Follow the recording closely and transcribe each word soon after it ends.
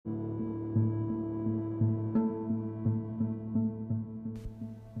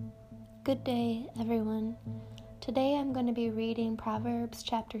Good day, everyone. Today I'm going to be reading Proverbs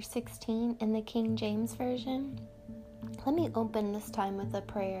chapter 16 in the King James Version. Let me open this time with a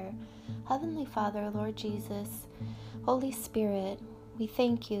prayer. Heavenly Father, Lord Jesus, Holy Spirit, we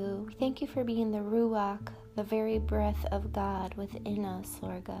thank you. We thank you for being the Ruach, the very breath of God within us,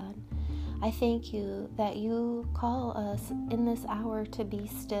 Lord God. I thank you that you call us in this hour to be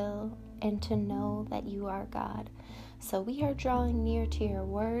still and to know that you are God. So we are drawing near to your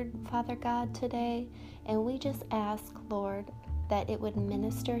word, Father God, today, and we just ask, Lord, that it would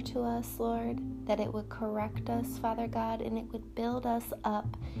minister to us, Lord, that it would correct us, Father God, and it would build us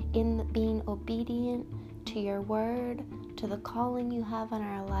up in being obedient to your word, to the calling you have on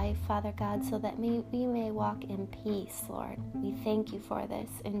our life, Father God, so that we may walk in peace, Lord. We thank you for this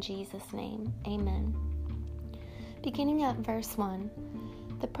in Jesus' name. Amen. Beginning at verse 1.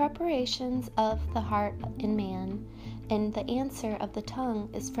 The preparations of the heart in man, and the answer of the tongue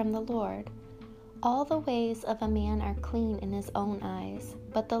is from the Lord. All the ways of a man are clean in his own eyes,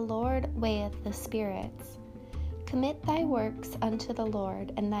 but the Lord weigheth the spirits. Commit thy works unto the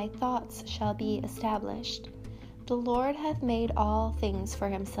Lord, and thy thoughts shall be established. The Lord hath made all things for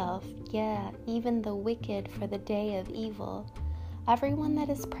himself, yea, even the wicked for the day of evil. Everyone that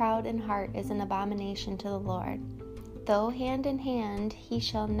is proud in heart is an abomination to the Lord. Though hand in hand, he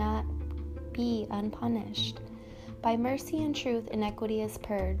shall not be unpunished. By mercy and truth iniquity is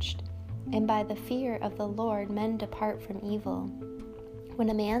purged, and by the fear of the Lord men depart from evil. When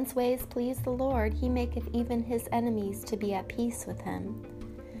a man's ways please the Lord, he maketh even his enemies to be at peace with him.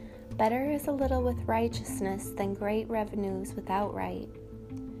 Better is a little with righteousness than great revenues without right.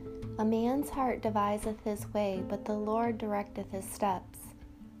 A man's heart deviseth his way, but the Lord directeth his steps.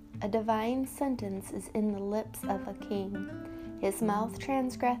 A divine sentence is in the lips of a king. His mouth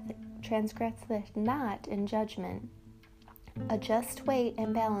transgresseth not in judgment. A just weight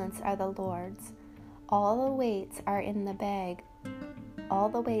and balance are the Lord's. All the weights are in the bag. All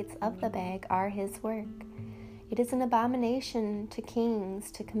the weights of the bag are his work. It is an abomination to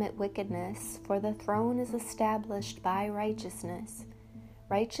kings to commit wickedness, for the throne is established by righteousness.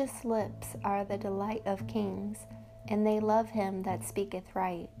 Righteous lips are the delight of kings, and they love him that speaketh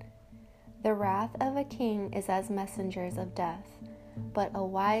right. The wrath of a king is as messengers of death, but a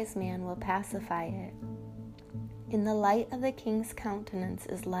wise man will pacify it. In the light of the king's countenance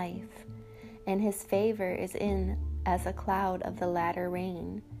is life, and his favor is in as a cloud of the latter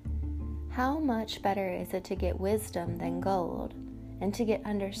rain. How much better is it to get wisdom than gold, and to get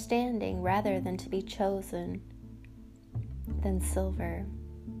understanding rather than to be chosen than silver.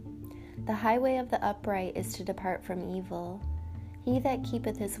 The highway of the upright is to depart from evil. He that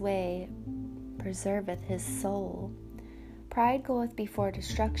keepeth his way preserveth his soul. Pride goeth before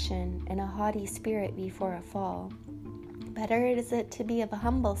destruction, and a haughty spirit before a fall. Better is it to be of a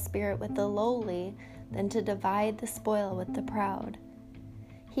humble spirit with the lowly than to divide the spoil with the proud.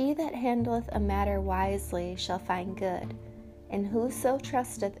 He that handleth a matter wisely shall find good, and whoso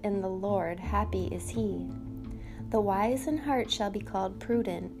trusteth in the Lord, happy is he. The wise in heart shall be called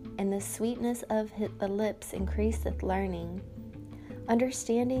prudent, and the sweetness of the lips increaseth learning.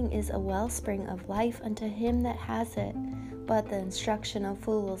 Understanding is a wellspring of life unto him that has it, but the instruction of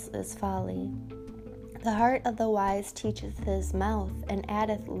fools is folly. The heart of the wise teacheth his mouth, and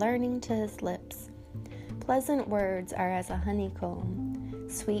addeth learning to his lips. Pleasant words are as a honeycomb,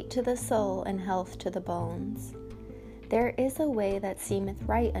 sweet to the soul and health to the bones. There is a way that seemeth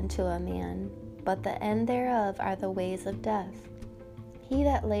right unto a man, but the end thereof are the ways of death. He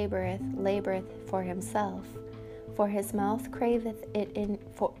that laboureth for himself, for his mouth craveth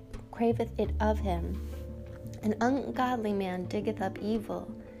it of him. An ungodly man diggeth up evil,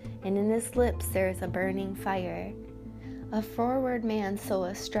 and in his lips there is a burning fire. A froward man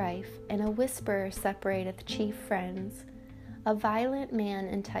soweth strife, and a whisperer separateth chief friends. A violent man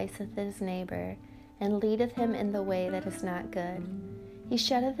enticeth his neighbor, and leadeth him in the way that is not good. He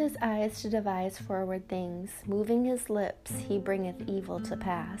shutteth his eyes to devise forward things, moving his lips he bringeth evil to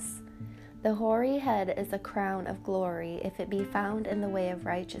pass. The hoary head is a crown of glory, if it be found in the way of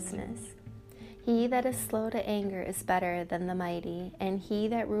righteousness. He that is slow to anger is better than the mighty, and he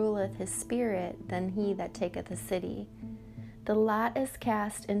that ruleth his spirit than he that taketh a city. The lot is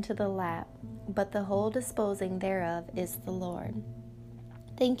cast into the lap, but the whole disposing thereof is the Lord.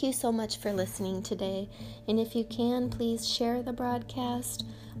 Thank you so much for listening today, and if you can, please share the broadcast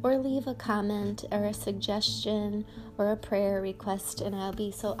or leave a comment or a suggestion or a prayer request, and I'll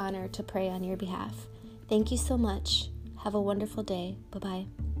be so honored to pray on your behalf. Thank you so much. Have a wonderful day. Bye-bye.